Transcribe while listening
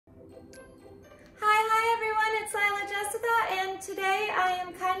today I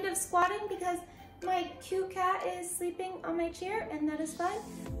am kind of squatting because my cute cat is sleeping on my chair, and that is fine.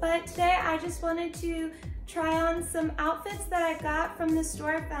 But today I just wanted to try on some outfits that I got from the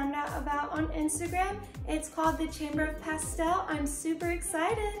store I found out about on Instagram. It's called the Chamber of Pastel. I'm super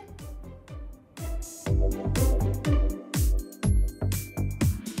excited.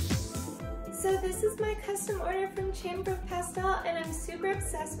 So this is my custom order from Chamber of Pastel, and I'm super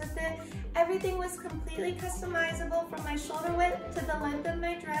obsessed with it. Everything was completely customizable from my shoulder width to the length of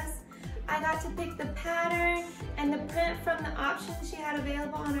my dress. I got to pick the pattern and the print from the options she had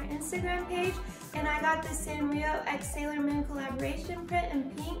available on her Instagram page, and I got the Sanrio x Sailor Moon collaboration print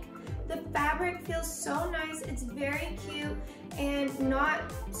in pink. The fabric feels so nice. It's very cute and not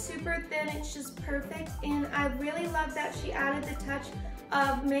super thin. It's just perfect, and I really love that she added the touch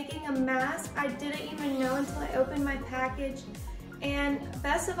of making a mask. I didn't even know until I opened my package. And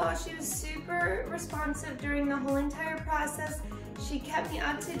best of all, she was super responsive during the whole entire process. She kept me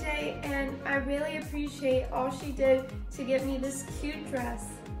up to date, and I really appreciate all she did to get me this cute dress.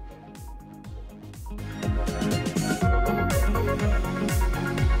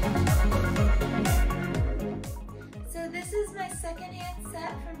 So this is my secondhand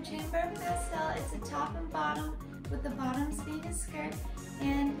set from Chamber of Pastel. It's a top and bottom, with the bottoms being a skirt,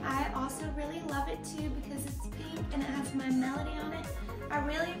 and I also really love it too because it's pink and it has my melody on it. I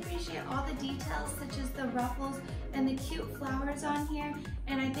really appreciate all the details such as the ruffles and the cute flowers on here,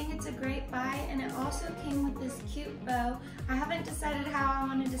 and I think it's a great buy. And it also came with this cute bow. I haven't decided how I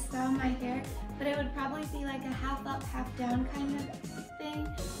wanted to style my hair, but it would probably be like a half up, half down kind of thing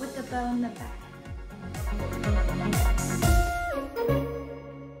with the bow in the back.